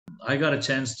I got a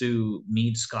chance to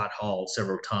meet Scott Hall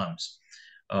several times,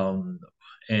 um,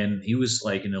 and he was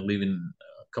like living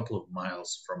a couple of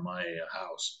miles from my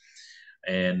house.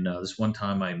 And this one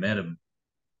time I met him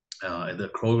at the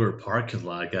Kroger parking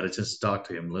lot. I got a chance to talk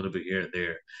to him a little bit here and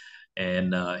there,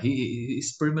 and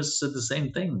he's pretty much said the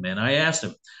same thing, man. I asked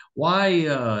him why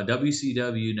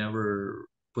WCW never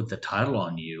put the title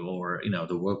on you, or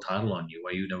the world title on you.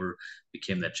 Why you never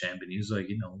became that champion? He was like,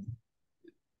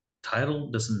 title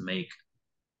doesn't make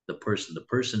the person. The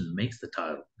person makes the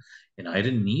title, and I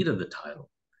didn't need the title.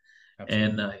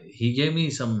 And Absolutely. he gave me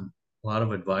a lot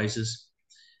of advices,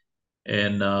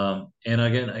 and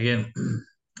again,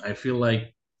 I feel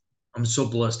like I'm so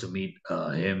blessed to meet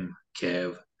him,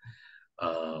 Kev,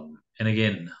 and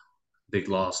again, big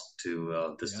loss to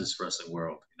Yeah. this wrestling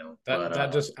world, That But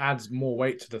that just adds more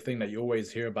weight to the thing that you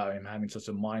always hear about him having such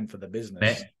a mind for the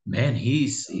business. man,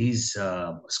 he's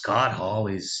Scott Hall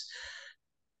is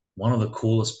one of the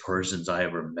coolest persons I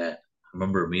ever met. I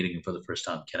remember meeting him for the first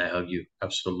time. Can I hug you?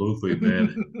 Absolutely,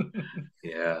 man.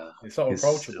 Yeah, He's so he's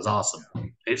approachable. awesome.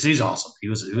 He's awesome. He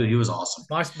Yeah. was awesome. It's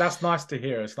nice. That's nice to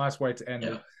hear. It's a nice way to end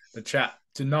Yeah, the chat,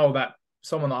 to know that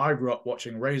someone that I grew up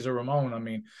watching, Razor Ramon. I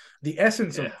mean, the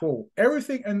essence yeah, of Paul,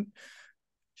 everything, and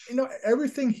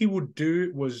everything he would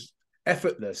do was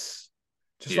effortless,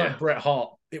 just like yeah, Bret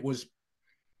Hart. It was,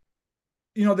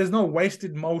 there's no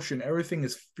wasted motion. Everything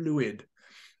is fluid,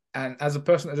 and as a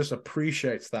person that just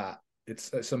appreciates that,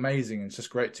 it's amazing. It's just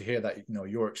great to hear that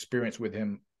your experience with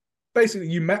him. Basically,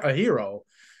 you met a hero,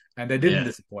 and they didn't yeah.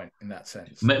 disappoint in that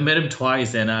sense. Met him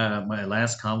twice, and my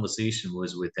last conversation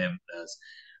was with him. As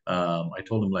I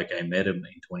told him like I met him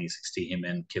in 2016, him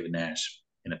and Kevin Nash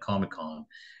in a Comic Con,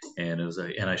 and it was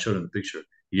like, and I showed him the picture.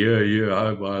 Yeah, yeah,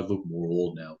 I look more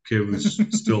old now. Kevin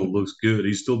still looks good.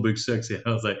 He's still big, sexy. I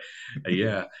was like,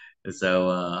 yeah. And so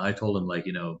I told him like,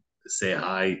 say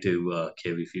hi to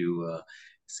Kev if you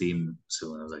see him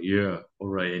soon. I was like, yeah, all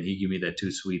right. And he gave me that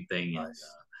too sweet thing, and Nice.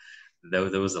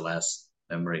 that was the last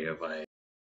memory of I